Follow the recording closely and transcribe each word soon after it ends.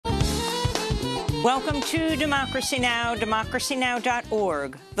Welcome to Democracy Now!,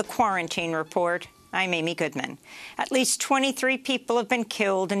 democracynow.org, the Quarantine Report. I'm Amy Goodman. At least 23 people have been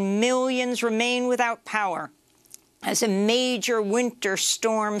killed and millions remain without power as a major winter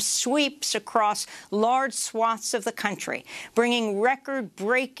storm sweeps across large swaths of the country, bringing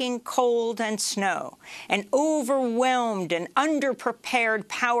record-breaking cold and snow. An overwhelmed and underprepared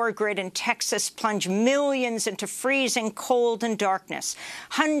power grid in Texas plunged millions into freezing cold and darkness.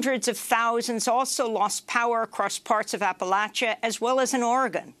 Hundreds of thousands also lost power across parts of Appalachia as well as in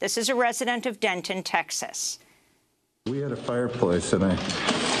Oregon. This is a resident of Denton, Texas. We had a fireplace and I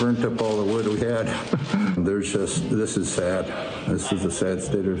burnt up all the wood we had. This is sad. This is a sad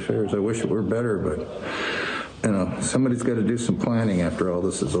state of affairs. I wish it were better, but somebody's got to do some planning after all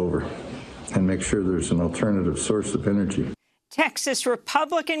this is over and make sure there's an alternative source of energy. Texas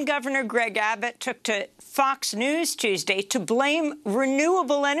Republican Governor Greg Abbott took to Fox News Tuesday to blame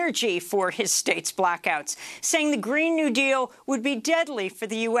renewable energy for his state's blackouts, saying the Green New Deal would be deadly for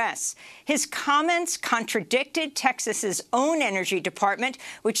the U.S. His comments contradicted Texas's own energy department,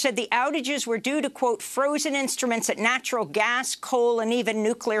 which said the outages were due to, quote, frozen instruments at natural gas, coal, and even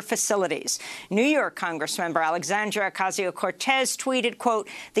nuclear facilities. New York Congressmember Alexandria Ocasio-Cortez tweeted, quote,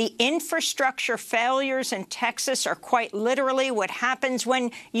 the infrastructure failures in Texas are quite literally what happens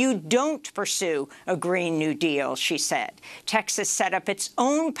when you don't pursue a Green New Deal, she said. Texas set up its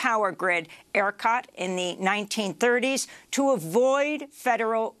own power grid, ERCOT, in the 1930s to avoid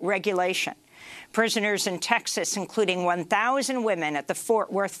federal regulation. Prisoners in Texas, including 1,000 women at the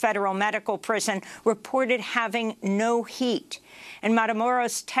Fort Worth Federal Medical Prison, reported having no heat. In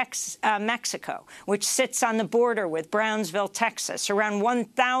Matamoros, Mexico, which sits on the border with Brownsville, Texas, around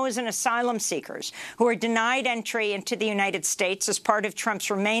 1,000 asylum seekers who are denied entry into the United States as part of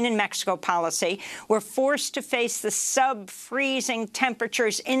Trump's Remain in Mexico policy were forced to face the sub-freezing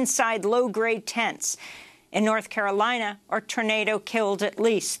temperatures inside low-grade tents. In North Carolina, a tornado killed at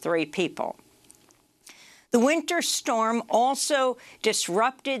least 3 people. The winter storm also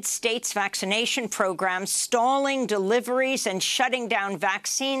disrupted states' vaccination programs, stalling deliveries and shutting down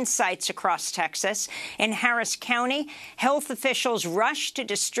vaccine sites across Texas. In Harris County, health officials rushed to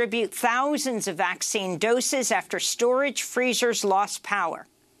distribute thousands of vaccine doses after storage freezers lost power.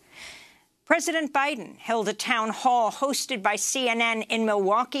 President Biden held a town hall hosted by CNN in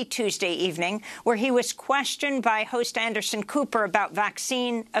Milwaukee Tuesday evening, where he was questioned by host Anderson Cooper about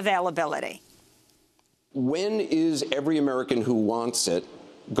vaccine availability. When is every American who wants it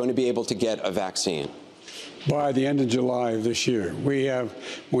going to be able to get a vaccine? By the end of July of this year. When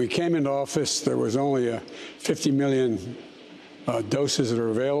we came into office, there was only 50 million doses that are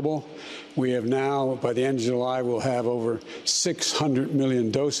available. We have now, by the end of July, we'll have over 600 million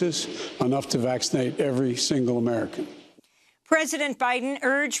doses, enough to vaccinate every single American. President Biden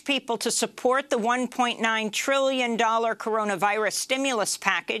urged people to support the $1.9 trillion coronavirus stimulus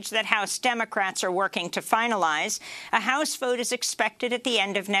package that House Democrats are working to finalize. A House vote is expected at the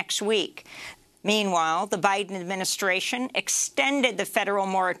end of next week. Meanwhile, the Biden administration extended the federal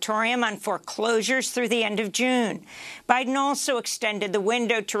moratorium on foreclosures through the end of June. Biden also extended the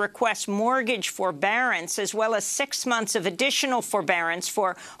window to request mortgage forbearance, as well as 6 months of additional forbearance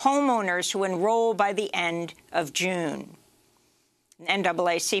for homeowners who enroll by the end of June.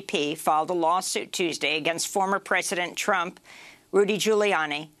 NAACP filed a lawsuit Tuesday against former President Trump, Rudy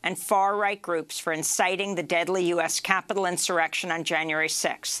Giuliani, and far-right groups for inciting the deadly U.S. Capitol insurrection on January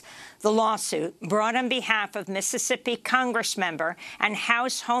 6th. The lawsuit, brought on behalf of Mississippi Congressmember and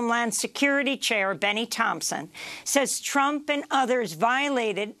House Homeland Security Chair Benny Thompson, says Trump and others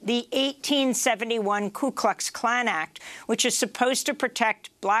violated the 1871 Ku Klux Klan Act, which is supposed to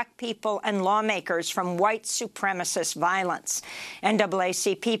protect black people and lawmakers from white supremacist violence.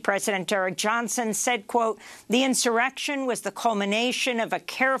 NAACP President Derek Johnson said, quote, the insurrection was the culmination of a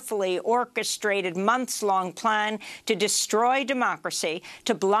carefully orchestrated months-long plan to destroy democracy,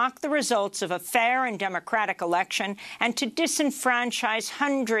 to block the results of a fair and democratic election, and to disenfranchise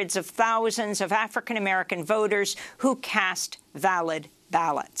hundreds of thousands of African-American voters who cast valid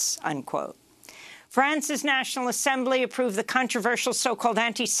ballots, unquote. France's National Assembly approved the controversial so-called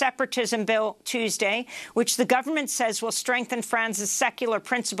anti-separatism bill Tuesday, which the government says will strengthen France's secular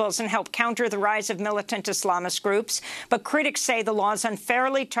principles and help counter the rise of militant Islamist groups. But critics say the laws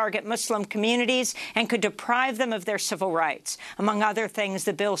unfairly target Muslim communities and could deprive them of their civil rights. Among other things,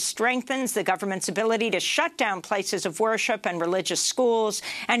 the bill strengthens the government's ability to shut down places of worship and religious schools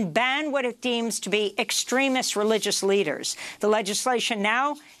and ban what it deems to be extremist religious leaders. The legislation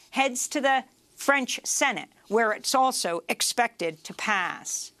now heads to the French Senate, where it's also expected to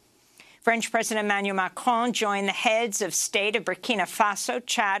pass. French President Emmanuel Macron joined the heads of state of Burkina Faso,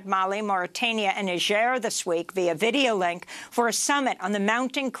 Chad, Mali, Mauritania and Niger this week via video link for a summit on the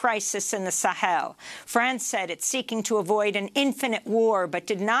mounting crisis in the Sahel. France said it's seeking to avoid an infinite war, but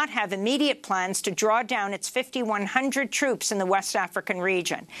did not have immediate plans to draw down its 5,100 troops in the West African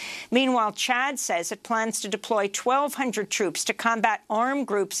region. Meanwhile, Chad says it plans to deploy 1,200 troops to combat armed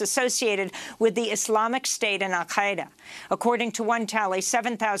groups associated with the Islamic State and al-Qaeda. According to one tally,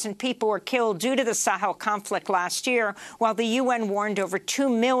 7,000 people were killed due to the Sahel conflict last year, while the UN warned over 2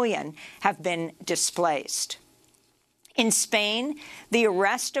 million have been displaced. In Spain, the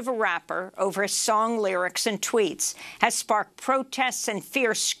arrest of a rapper over his song lyrics and tweets has sparked protests and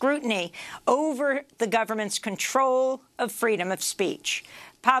fierce scrutiny over the government's control of freedom of speech.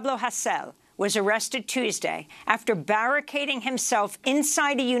 Pablo Hasél was arrested Tuesday after barricading himself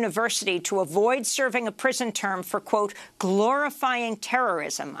inside a university to avoid serving a prison term for, quote, glorifying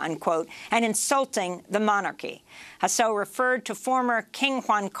terrorism, unquote, and insulting the monarchy. Hasél referred to former King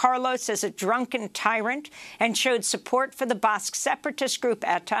Juan Carlos as a drunken tyrant and showed support for the Basque separatist group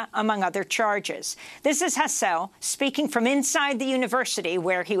ETA, among other charges. This is Hasél speaking from inside the university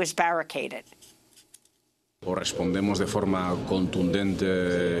where he was barricaded. Either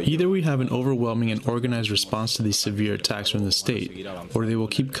we have an overwhelming and organized response to these severe attacks from the state, or they will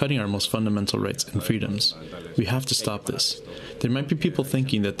keep cutting our most fundamental rights and freedoms. We have to stop this. There might be people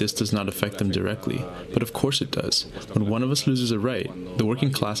thinking that this does not affect them directly, but of course it does. When one of us loses a right, the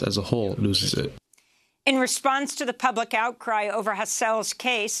working class as a whole loses it. In response to the public outcry over Hasél's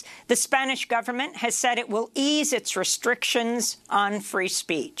case, the Spanish government has said it will ease its restrictions on free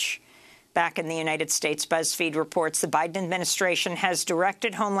speech. Back in the United States, BuzzFeed reports the Biden administration has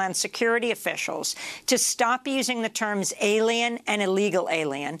directed Homeland Security officials to stop using the terms alien and illegal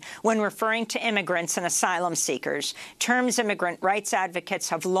alien when referring to immigrants and asylum seekers, terms immigrant rights advocates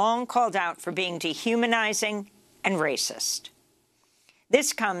have long called out for being dehumanizing and racist.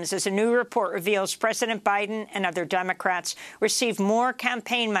 This comes as a new report reveals President Biden and other Democrats received more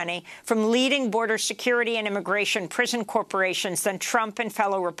campaign money from leading border security and immigration prison corporations than Trump and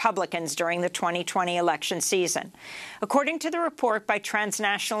fellow Republicans during the 2020 election season. According to the report by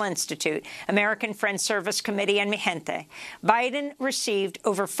Transnational Institute, American Friends Service Committee, and Mi Gente, Biden received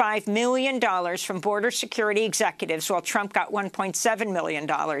over $5 million from border security executives, while Trump got $1.7 million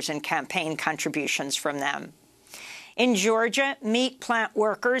in campaign contributions from them. In Georgia, meat plant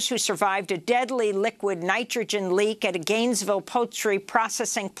workers who survived a deadly liquid nitrogen leak at a Gainesville poultry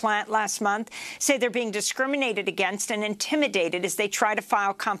processing plant last month say they're being discriminated against and intimidated as they try to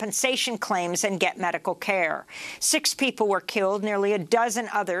file compensation claims and get medical care. 6 people were killed. Nearly a dozen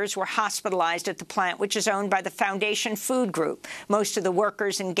others were hospitalized at the plant, which is owned by the Foundation Food Group. Most of the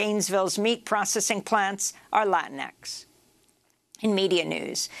workers in Gainesville's meat processing plants are Latinx. In media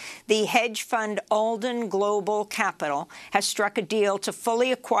news, the hedge fund Alden Global Capital has struck a deal to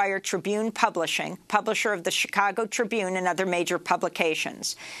fully acquire Tribune Publishing, publisher of the Chicago Tribune and other major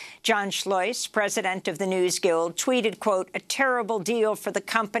publications. John Schlois, president of the News Guild, tweeted, quote, a terrible deal for the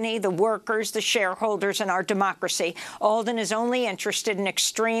company, the workers, the shareholders, and our democracy. Alden is only interested in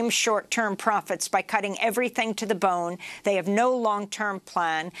extreme short-term profits by cutting everything to the bone. They have no long-term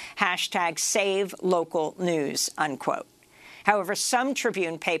plan. #SaveLocalNews, unquote. However, some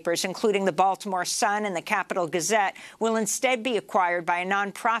Tribune papers, including the Baltimore Sun and the Capital Gazette, will instead be acquired by a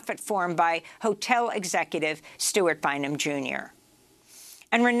nonprofit formed by hotel executive Stuart Bynum, Jr.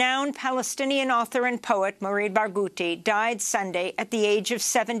 And renowned Palestinian author and poet Mourid Barghouti died Sunday at the age of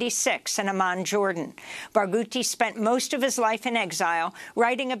 76 in Amman, Jordan. Barghouti spent most of his life in exile,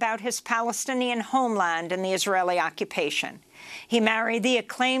 writing about his Palestinian homeland and the Israeli occupation. He married the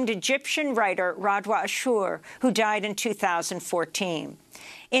acclaimed Egyptian writer Radwa Ashur, who died in 2014.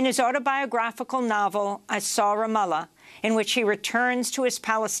 In his autobiographical novel, I Saw Ramallah, in which he returns to his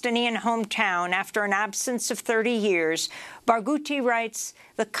Palestinian hometown after an absence of 30 years, Barghouti writes,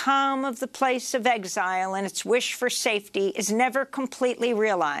 the calm of the place of exile and its wish for safety is never completely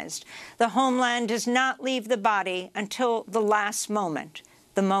realized. The homeland does not leave the body until the last moment,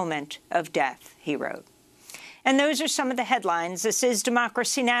 the moment of death, he wrote. And those are some of the headlines. This is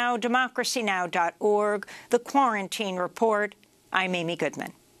Democracy Now!, democracynow.org, The Quarantine Report. I'm Amy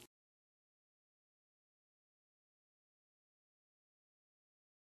Goodman.